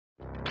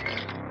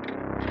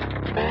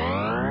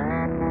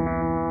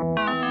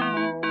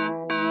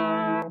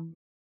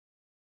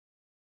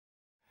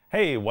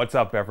Hey, what's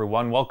up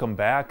everyone? Welcome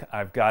back.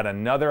 I've got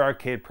another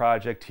arcade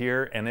project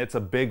here and it's a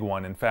big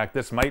one. In fact,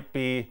 this might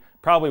be,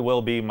 probably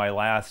will be my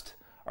last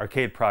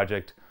arcade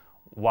project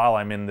while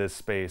I'm in this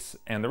space.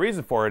 And the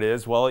reason for it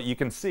is, well, you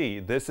can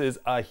see this is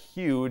a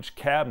huge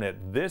cabinet.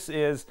 This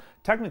is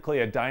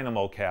technically a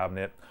dynamo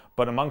cabinet,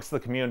 but amongst the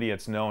community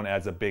it's known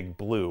as a Big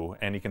Blue.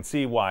 And you can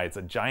see why. It's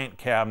a giant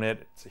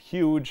cabinet, it's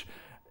huge,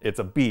 it's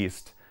a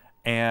beast,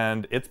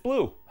 and it's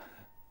blue.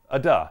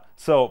 Duh.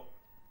 So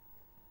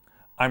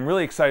I'm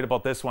really excited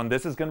about this one.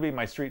 This is going to be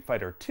my Street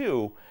Fighter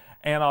 2,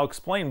 and I'll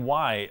explain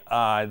why.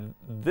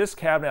 This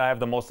cabinet I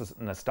have the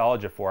most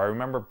nostalgia for. I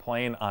remember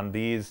playing on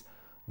these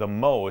the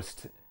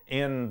most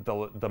in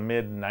the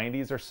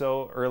mid-90s or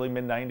so, early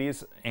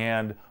mid-90s,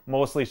 and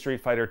mostly Street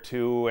Fighter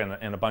 2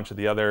 and a bunch of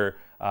the other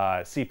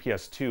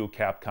CPS2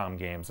 Capcom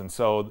games. And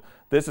so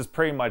this is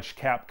pretty much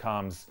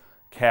Capcom's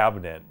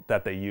cabinet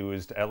that they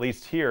used, at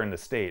least here in the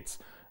States,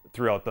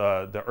 throughout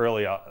the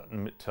early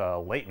to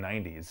late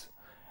 90s.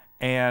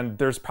 And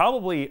there's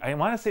probably, I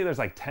want to say there's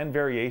like 10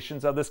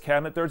 variations of this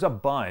cabinet. There's a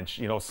bunch,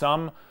 you know,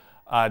 some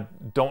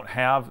don't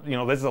have, you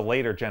know, this is a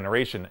later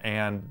generation,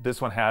 and this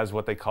one has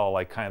what they call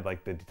like kind of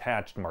like the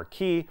detached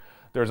marquee.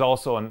 There's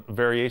also a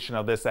variation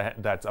of this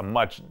that's a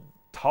much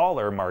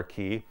taller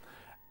marquee.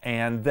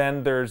 And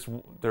then there's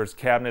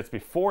cabinets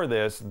before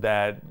this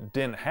that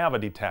didn't have a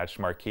detached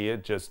marquee.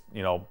 It just,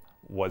 you know,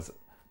 was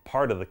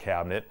part of the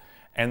cabinet.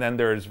 And then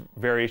there's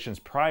variations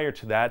prior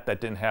to that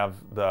that didn't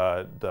have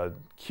the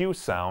Q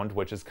sound,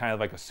 which is kind of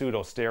like a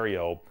pseudo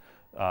stereo,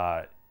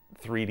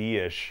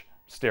 3D-ish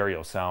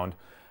stereo sound.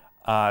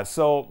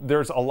 So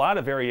there's a lot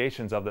of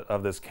variations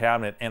of this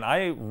cabinet, and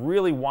I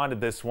really wanted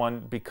this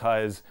one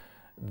because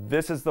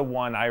this is the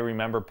one I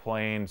remember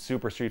playing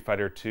Super Street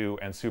Fighter 2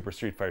 and Super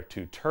Street Fighter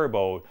 2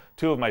 Turbo,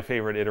 two of my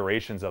favorite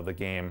iterations of the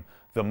game,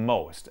 the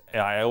most.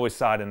 I always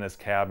saw it in this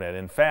cabinet.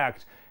 In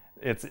fact,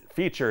 it's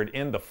featured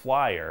in the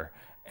flyer.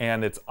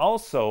 And it's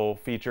also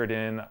featured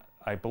in,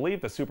 I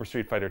believe, the Super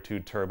Street Fighter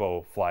 2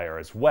 Turbo flyer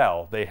as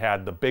well. They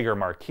had the bigger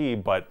marquee,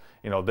 but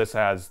you know, this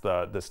has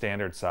the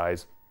standard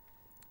size.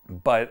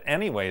 But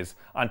anyways,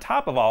 on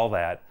top of all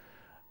that,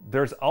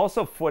 there's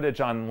also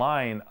footage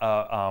online.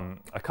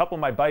 A couple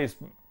of my buddies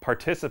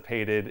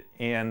participated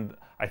in,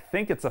 I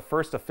think it's the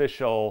first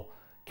official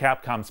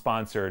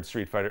Capcom-sponsored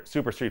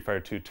Super Street Fighter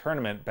 2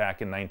 tournament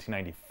back in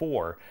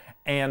 1994,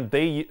 and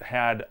they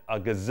had a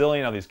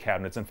gazillion of these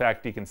cabinets. In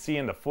fact, you can see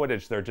in the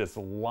footage they're just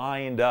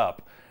lined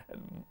up,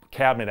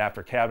 cabinet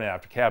after cabinet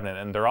after cabinet,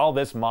 and they're all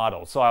this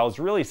model. So I was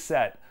really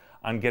set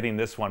on getting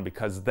this one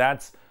because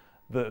that's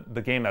the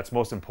game that's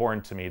most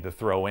important to me to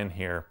throw in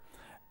here.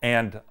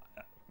 And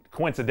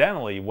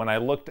coincidentally, when I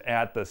looked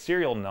at the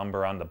serial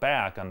number on the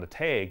back, on the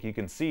tag, you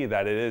can see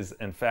that it is,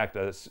 in fact,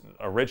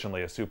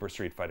 originally a Super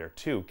Street Fighter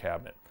 2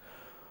 cabinet.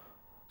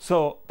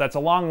 So that's a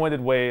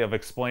long-winded way of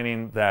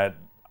explaining that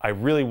I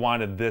really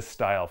wanted this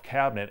style of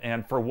cabinet,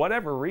 and for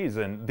whatever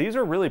reason, these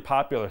are really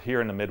popular here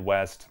in the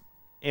Midwest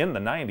in the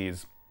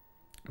 90s,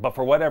 but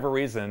for whatever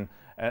reason,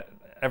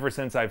 ever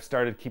since I've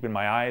started keeping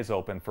my eyes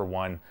open for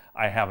one,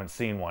 I haven't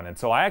seen one. And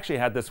so I actually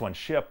had this one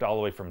shipped all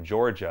the way from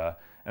Georgia.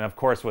 And of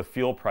course, with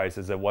fuel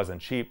prices, it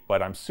wasn't cheap,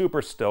 but I'm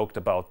super stoked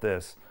about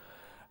this.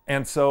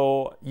 And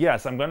so,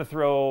 yes, I'm going to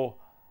throw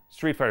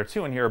Street Fighter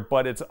 2 in here,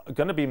 but it's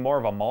going to be more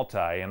of a multi,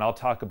 and I'll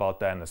talk about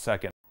that in a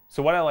second.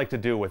 So what I like to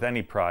do with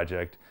any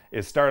project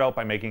is start out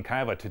by making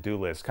kind of a to-do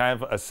list, kind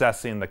of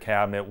assessing the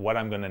cabinet, what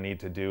I'm going to need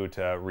to do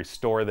to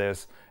restore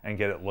this and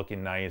get it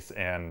looking nice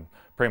and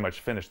pretty much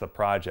finish the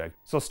project.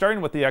 So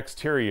starting with the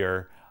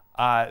exterior,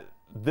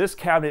 this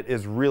cabinet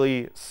is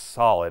really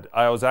solid.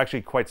 I was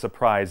actually quite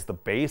surprised. The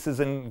base is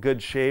in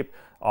good shape.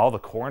 All the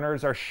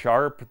corners are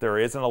sharp. There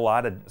isn't a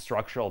lot of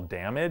structural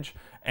damage.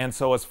 And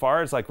so as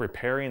far as like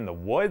repairing the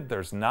wood,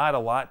 there's not a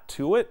lot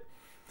to it.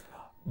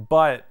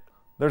 But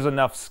there's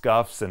enough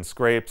scuffs and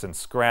scrapes and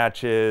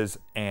scratches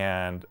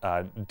and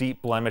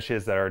deep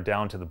blemishes that are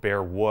down to the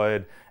bare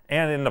wood.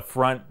 And in the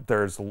front,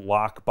 there's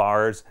lock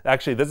bars.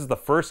 Actually, this is the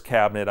first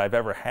cabinet I've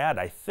ever had,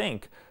 I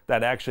think,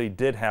 that actually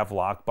did have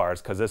lock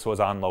bars, because this was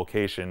on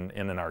location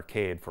in an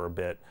arcade for a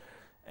bit.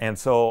 And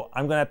so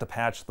I'm gonna have to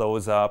patch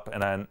those up,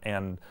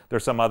 and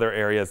there's some other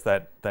areas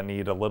that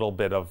need a little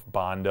bit of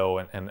Bondo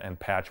and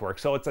patchwork.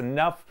 So it's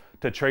enough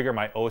to trigger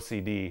my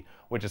OCD,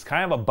 which is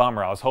kind of a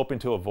bummer. I was hoping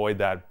to avoid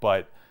that,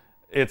 but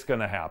it's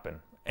gonna happen.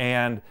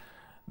 And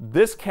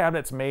this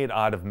cabinet's made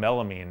out of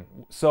melamine,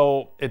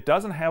 so it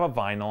doesn't have a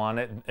vinyl on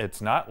it.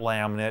 It's not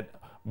laminate,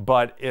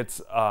 but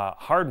it's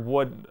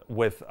hardwood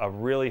with a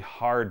really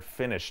hard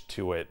finish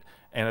to it.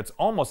 And it's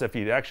almost, if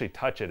you actually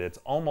touch it, it's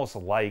almost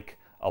like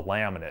a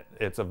laminate.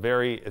 It's a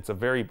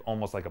very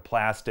almost like a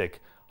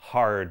plastic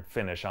hard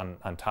finish on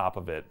top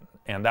of it.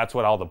 And that's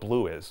what all the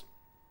blue is.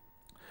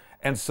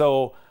 And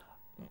so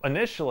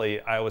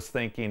initially I was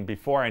thinking,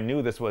 before I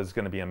knew this was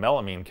going to be a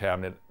melamine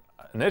cabinet,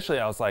 initially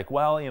I was like,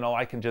 well, you know,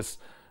 I can just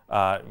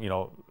you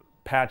know,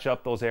 patch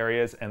up those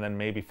areas and then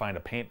maybe find a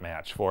paint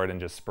match for it and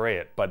just spray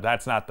it. But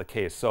that's not the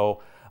case.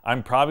 So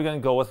I'm probably going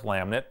to go with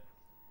laminate.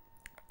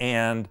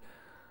 And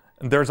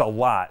There's a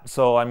lot.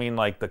 So I mean,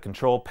 like the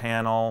control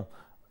panel,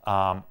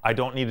 I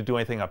don't need to do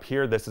anything up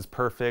here. This is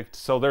perfect.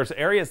 So there's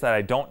areas that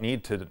I don't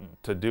need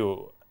to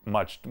do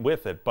much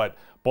with it, but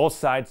both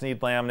sides need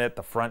laminate,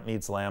 the front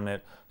needs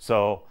laminate.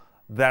 So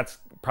that's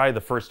probably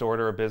the first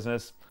order of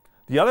business.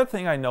 The other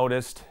thing I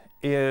noticed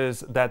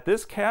is that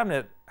this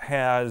cabinet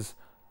has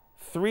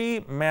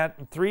three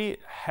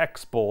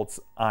hex bolts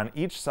on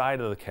each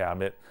side of the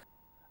cabinet.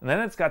 And then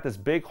it's got this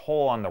big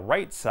hole on the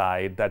right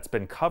side that's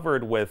been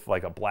covered with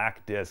like a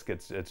black disc.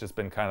 It's just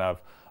been kind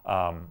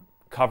of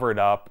covered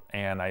up,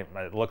 and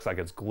it looks like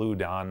it's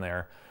glued on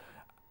there.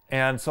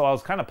 And so I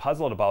was kind of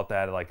puzzled about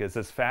that. Like, is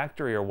this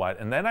factory or what?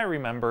 And then I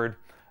remembered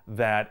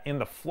that in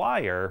the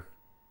flyer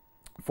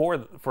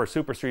for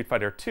Super Street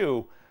Fighter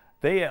 2,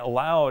 they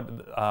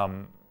allowed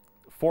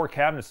 4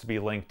 cabinets to be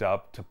linked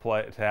up to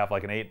have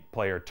like an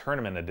 8-player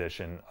tournament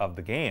edition of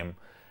the game.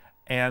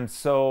 And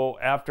so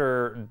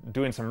after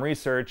doing some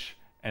research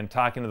and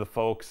talking to the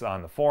folks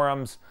on the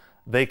forums,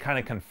 they kind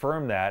of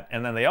confirmed that.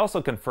 And then they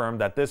also confirmed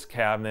that this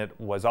cabinet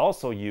was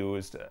also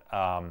used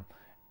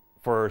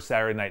for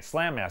Saturday Night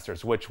Slam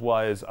Masters, which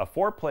was a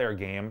 4-player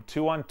game,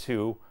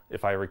 2-on-2,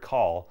 if I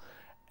recall,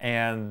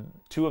 and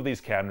 2 of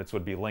these cabinets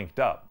would be linked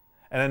up.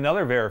 And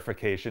another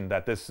verification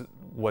that this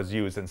was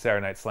used in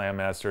Saturday Night Slam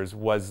Masters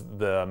was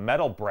the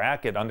metal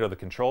bracket under the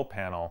control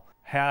panel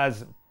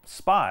has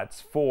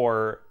spots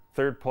for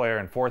 3rd player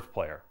and 4th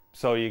player.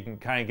 So you can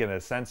kind of get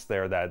a sense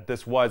there that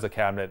this was a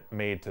cabinet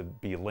made to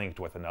be linked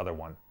with another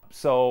one.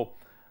 So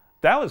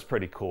that was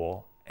pretty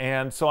cool.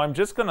 And so I'm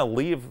just gonna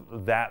leave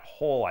that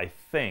hole, I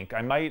think.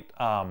 I might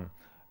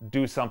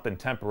do something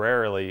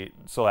temporarily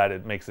so that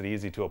it makes it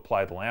easy to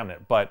apply the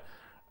laminate, but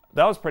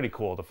that was pretty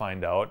cool to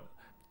find out.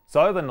 So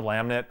other than the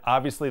laminate,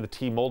 obviously the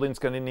T-molding is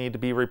going to need to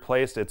be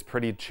replaced. It's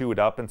pretty chewed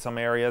up in some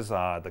areas.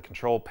 The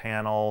control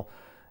panel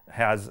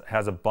has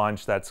a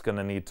bunch that's going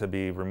to need to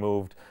be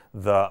removed.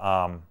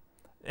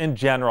 In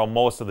general,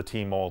 most of the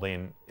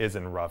T-molding is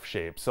in rough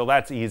shape, so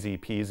that's easy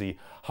peasy.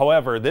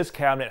 However, this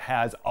cabinet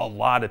has a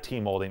lot of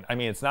T-molding. I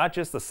mean, it's not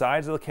just the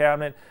sides of the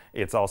cabinet,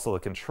 it's also the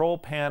control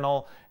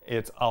panel,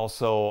 it's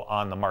also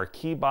on the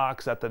marquee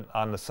box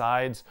on the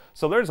sides.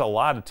 So there's a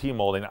lot of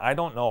T-molding. I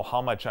don't know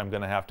how much I'm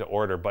gonna have to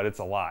order, but it's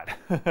a lot.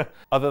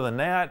 Other than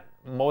that,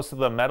 most of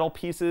the metal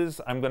pieces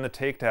I'm gonna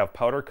take to have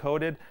powder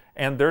coated,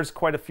 and there's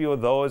quite a few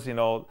of those, you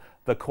know,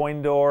 the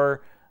coin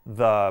door,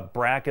 the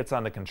brackets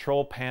on the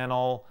control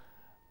panel,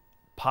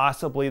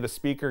 possibly the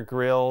speaker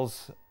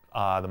grills,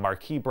 the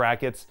marquee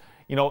brackets.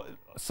 You know,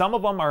 some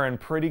of them are in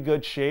pretty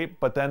good shape,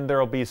 but then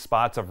there'll be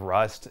spots of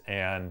rust,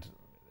 and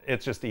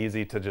it's just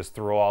easy to just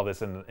throw all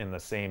this in the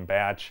same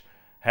batch,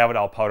 have it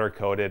all powder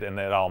coated, and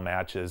it all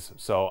matches.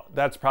 So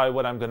that's probably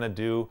what I'm gonna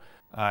do.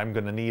 I'm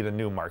gonna need a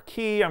new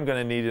marquee, I'm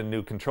gonna need a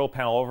new control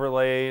panel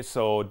overlay,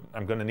 so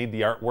I'm gonna need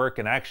the artwork.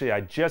 And actually,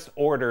 I just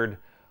ordered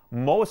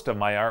most of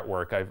my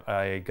artwork.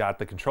 I got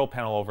the control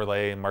panel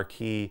overlay,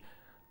 marquee,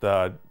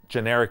 the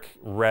generic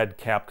red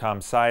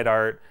Capcom side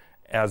art,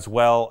 as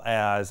well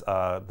as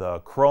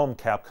the chrome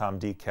Capcom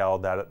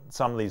decal that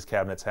some of these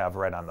cabinets have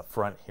right on the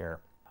front here.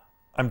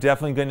 I'm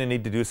definitely going to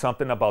need to do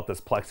something about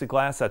this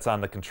plexiglass that's on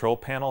the control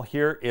panel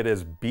here. It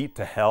is beat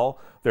to hell.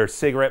 There's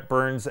cigarette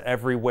burns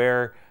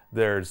everywhere.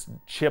 There's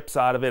chips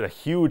out of it, a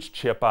huge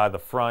chip out of the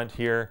front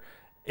here.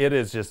 It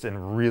is just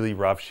in really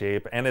rough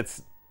shape, and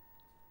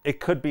it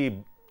could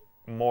be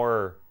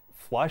more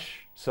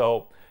flush,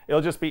 so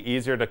it'll just be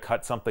easier to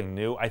cut something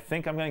new. I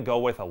think I'm going to go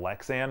with a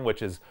Lexan,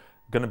 which is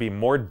going to be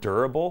more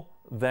durable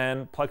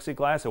than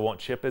plexiglass. It won't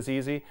chip as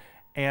easy.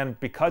 And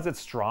because it's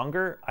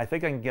stronger, I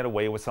think I can get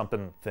away with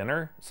something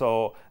thinner.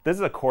 So this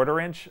is a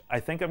 1/4 inch. I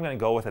think I'm going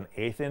to go with an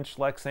 1/8 inch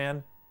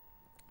Lexan.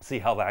 See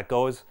how that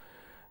goes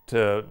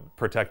to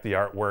protect the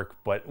artwork.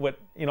 But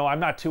you know, I'm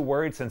not too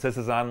worried since this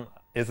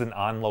isn't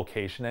on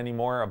location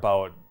anymore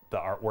about the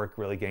artwork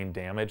really getting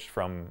damaged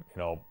from, you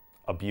know,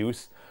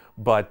 abuse.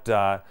 But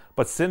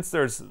since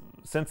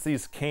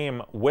these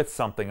came with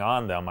something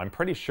on them, I'm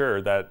pretty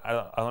sure that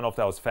I don't know if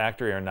that was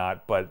factory or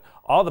not, but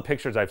all the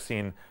pictures I've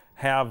seen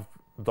have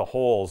the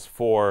holes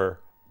for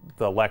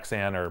the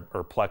Lexan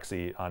or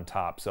Plexi on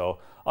top. So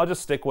I'll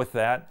just stick with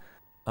that.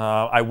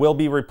 I will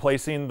be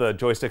replacing the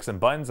joysticks and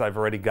buttons. I've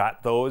already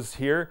got those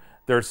here.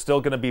 There's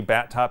still going to be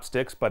bat top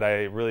sticks, but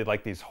I really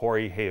like these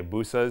Hori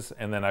Hayabusas.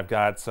 And then I've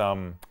got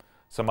some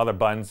other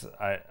buttons.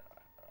 I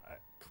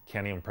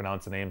can't even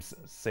pronounce the name.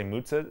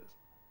 Semutsa?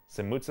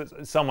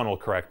 Someone will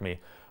correct me.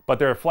 But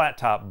they're flat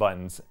top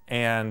buttons.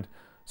 And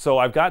so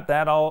I've got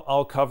that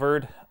all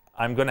covered.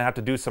 I'm going to have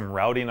to do some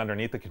routing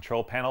underneath the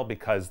control panel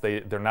because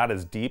they're not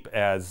as deep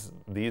as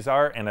these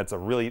are, and it's a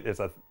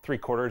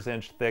 3/4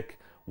 inch thick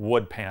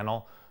wood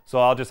panel. So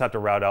I'll just have to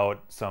route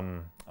out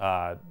some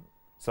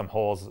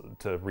holes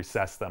to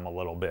recess them a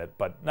little bit,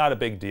 but not a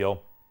big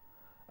deal.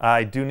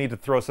 I do need to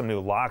throw some new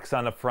locks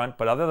on the front,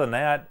 but other than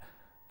that,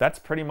 that's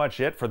pretty much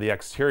it for the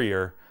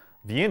exterior.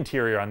 The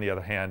interior, on the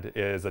other hand,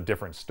 is a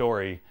different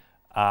story.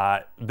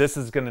 This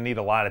is going to need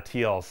a lot of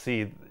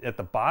TLC. At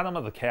the bottom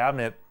of the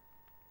cabinet,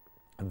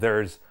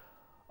 there's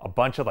a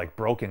bunch of like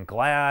broken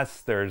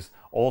glass. There's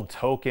old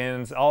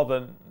tokens, all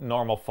the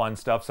normal fun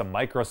stuff, some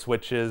micro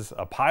switches,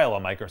 a pile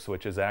of micro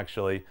switches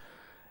actually.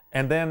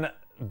 And then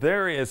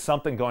there is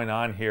something going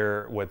on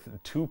here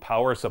with 2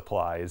 power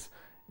supplies.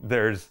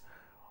 There's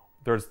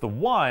the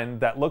one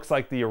that looks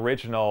like the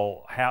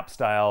original Hap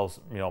styles,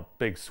 you know,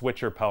 big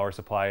switcher power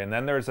supply, and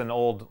then there's an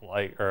old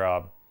like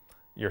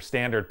your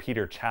standard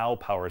Peter Chow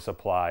power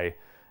supply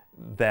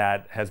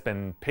that has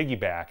been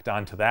piggybacked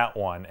onto that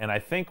one. And I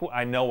think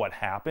I know what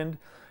happened.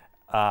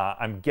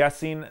 I'm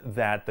guessing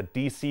that the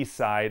DC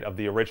side of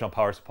the original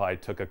power supply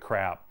took a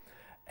crap.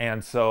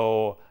 And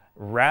so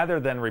rather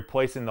than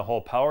replacing the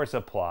whole power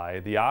supply,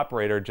 the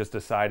operator just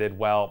decided,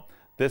 well,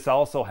 this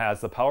also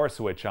has the power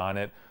switch on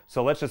it,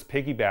 so let's just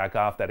piggyback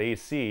off that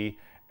AC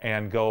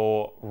and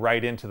go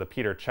right into the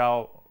Peter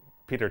Chow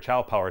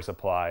power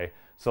supply,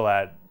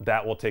 so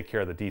that will take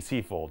care of the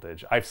DC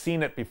voltage. I've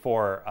seen it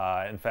before,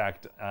 in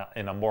fact,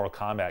 in a Mortal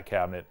Kombat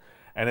cabinet,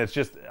 and it's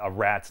just a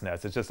rat's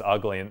nest. It's just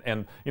ugly,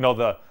 and you know,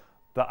 the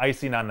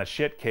icing on the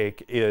shit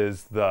cake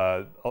is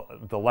the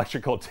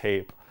electrical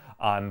tape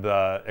on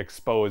the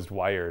exposed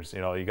wires.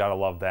 You know, you gotta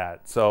love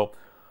that. So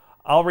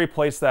I'll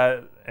replace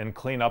that and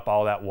clean up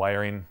all that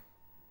wiring,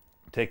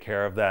 take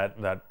care of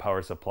that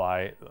power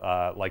supply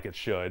like it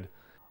should.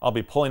 I'll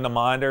be pulling the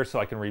monitor so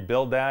I can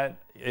rebuild that.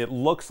 It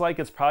looks like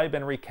it's probably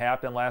been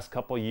recapped in the last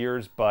couple of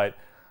years, but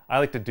I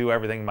like to do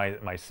everything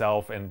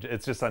myself, and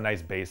it's just a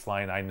nice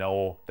baseline. I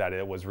know that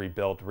it was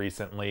rebuilt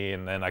recently,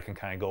 and then I can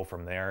kind of go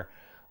from there.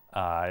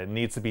 It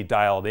needs to be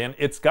dialed in.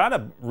 It's got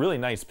a really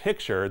nice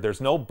picture.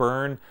 There's no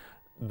burn.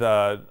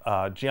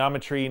 The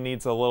geometry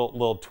needs a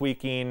little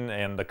tweaking,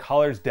 and the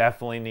colors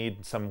definitely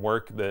need some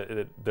work.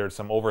 There's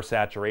some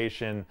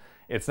oversaturation.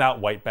 It's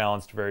not white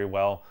balanced very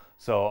well.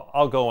 So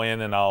I'll go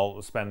in and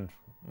I'll spend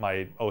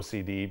my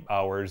OCD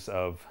hours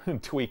of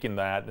tweaking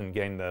that and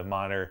getting the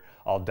monitor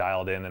all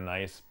dialed in and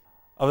nice.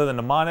 Other than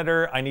the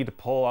monitor, I need to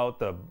pull out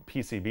the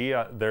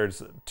PCB.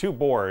 There's 2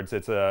 boards.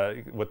 It's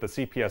with the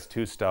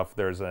CPS2 stuff,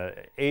 there's a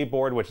A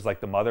board, which is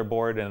like the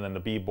motherboard, and then the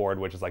B board,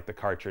 which is like the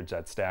cartridge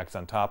that stacks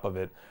on top of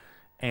it.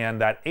 And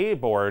that A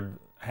board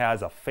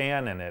has a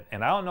fan in it.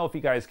 And I don't know if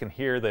you guys can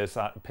hear this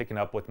picking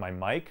up with my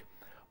mic,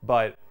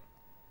 but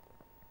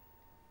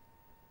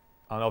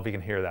I don't know if you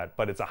can hear that,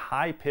 but it's a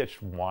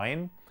high-pitched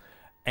whine.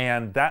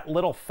 And that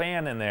little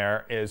fan in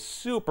there is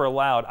super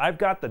loud. I've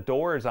got the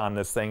doors on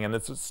this thing, and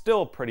it's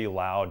still pretty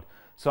loud.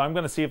 So I'm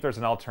gonna see if there's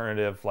an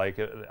alternative. Like,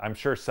 I'm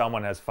sure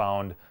someone has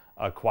found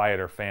a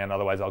quieter fan.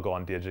 Otherwise, I'll go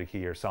on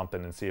DigiKey or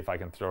something and see if I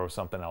can throw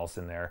something else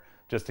in there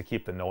just to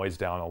keep the noise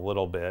down a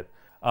little bit.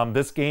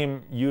 This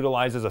game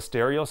utilizes a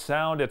stereo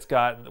sound. It's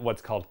got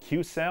what's called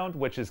Q sound,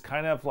 which is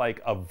kind of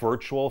like a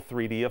virtual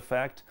 3D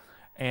effect.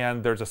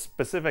 And there's a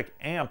specific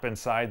amp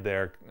inside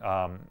there.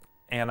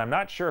 And I'm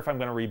not sure if I'm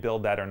going to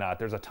rebuild that or not.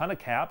 There's a ton of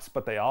caps,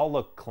 but they all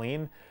look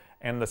clean.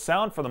 And the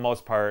sound, for the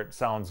most part,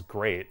 sounds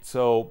great.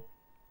 So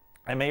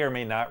I may or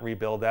may not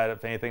rebuild that.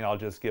 If anything, I'll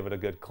just give it a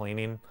good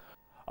cleaning.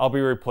 I'll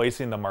be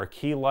replacing the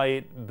marquee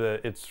light.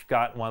 It's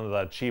got one of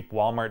the cheap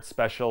Walmart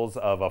specials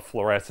of a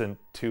fluorescent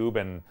tube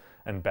and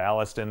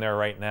ballast in there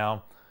right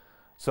now.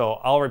 So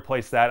I'll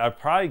replace that. I'd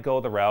probably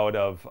go the route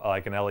of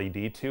like an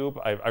LED tube.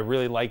 I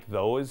really like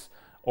those.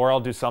 Or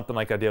I'll do something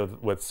like I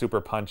did with Super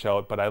Punch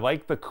Out, but I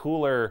like the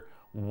cooler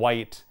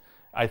white.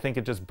 I think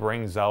it just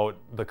brings out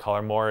the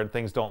color more, and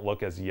things don't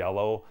look as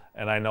yellow.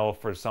 And I know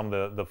for some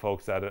of the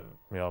folks that, you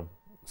know,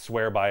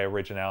 swear by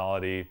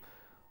originality,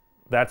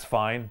 that's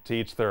fine, to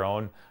each their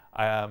own.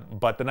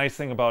 But the nice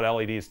thing about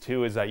LEDs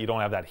too is that you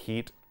don't have that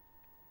heat.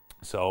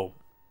 So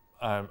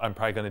I'm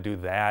probably gonna do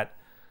that.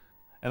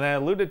 And then I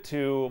alluded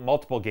to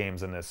multiple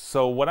games in this.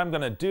 So what I'm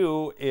gonna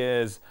do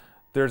is,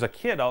 there's a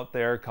kit out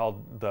there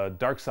called the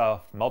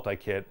DarkSoft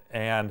Multi-Kit,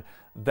 and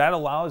that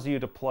allows you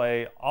to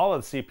play all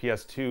of the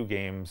CPS2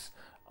 games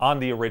on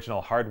the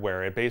original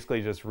hardware. It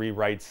basically just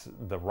rewrites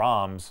the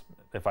ROMs,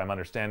 if I'm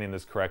understanding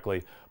this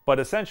correctly. But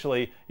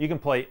essentially, you can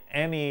play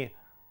any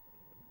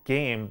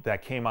game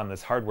that came on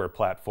this hardware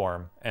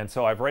platform. And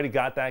so I've already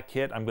got that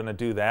kit. I'm going to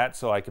do that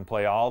so I can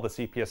play all the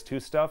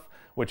CPS2 stuff,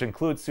 which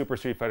includes Super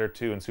Street Fighter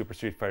 2 and Super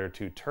Street Fighter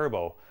 2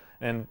 Turbo.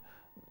 And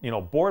you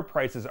know, board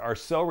prices are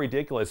so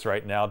ridiculous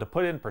right now. To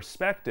put it in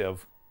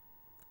perspective,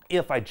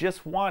 if I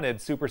just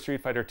wanted Super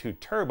Street Fighter 2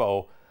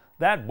 Turbo,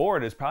 that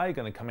board is probably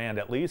going to command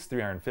at least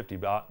 350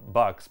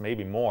 bucks,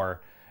 maybe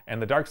more.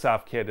 And the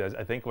DarkSoft kit,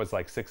 I think, was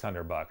like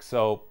 600 bucks.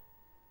 So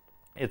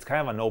it's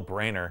kind of a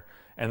no-brainer.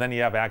 And then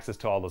you have access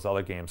to all those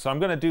other games. So I'm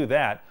going to do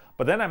that.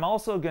 But then I'm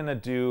also going to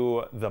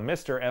do the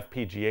Mr.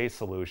 FPGA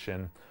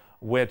solution,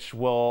 which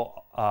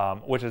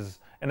is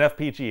an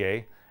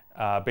FPGA.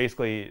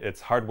 Basically, it's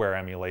hardware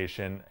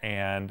emulation,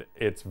 and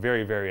it's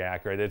very, very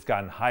accurate. It's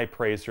gotten high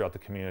praise throughout the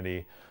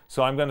community.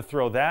 So I'm going to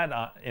throw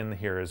that in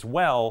here as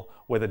well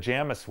with a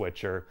JAMA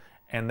switcher.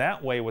 And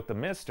that way, with the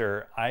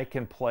Mister, I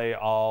can play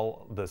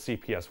all the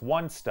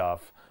CPS1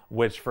 stuff,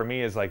 which for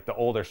me is like the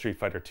older Street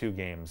Fighter 2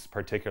 games,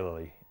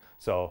 particularly.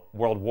 So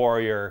World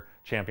Warrior,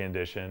 Champion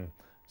Edition,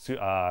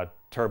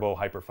 Turbo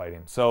Hyper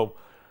Fighting. So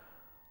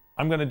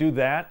I'm going to do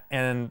that,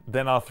 and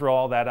then I'll throw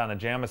all that on a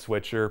JAMA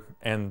switcher,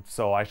 and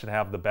so I should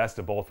have the best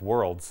of both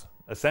worlds,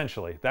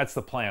 essentially. That's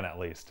the plan, at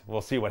least.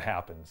 We'll see what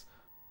happens.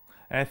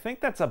 And I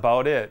think that's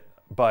about it,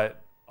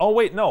 but oh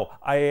wait, no,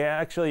 I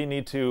actually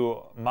need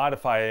to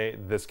modify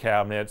this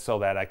cabinet so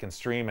that I can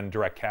stream and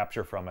direct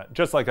capture from it,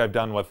 just like I've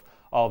done with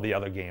all the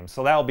other games.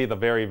 So that'll be the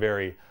very,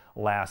 very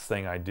last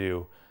thing I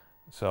do.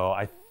 So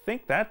I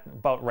think that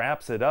about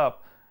wraps it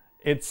up.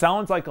 It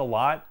sounds like a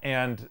lot,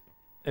 and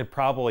it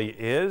probably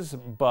is,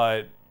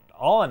 but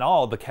all in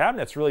all, the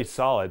cabinet's really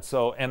solid.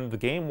 So, and the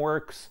game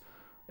works.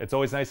 It's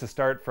always nice to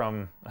start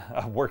from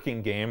a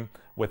working game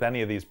with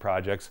any of these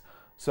projects.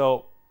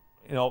 So,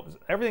 you know,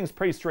 everything's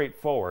pretty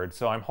straightforward.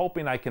 So I'm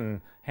hoping I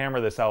can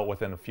hammer this out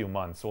within a few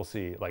months. We'll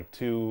see, like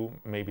 2,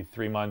 maybe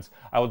 3 months.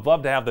 I would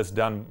love to have this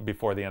done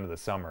before the end of the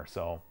summer,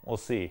 so we'll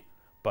see.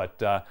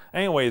 But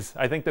anyways,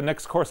 I think the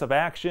next course of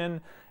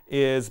action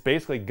is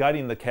basically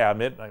gutting the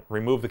cabinet, like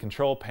remove the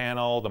control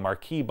panel, the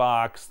marquee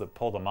box,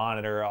 pull the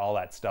monitor, all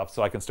that stuff,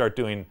 so I can start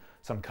doing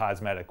some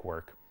cosmetic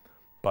work.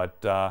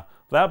 But that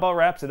about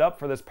wraps it up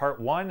for this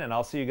part 1, and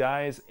I'll see you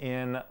guys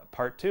in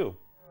part 2.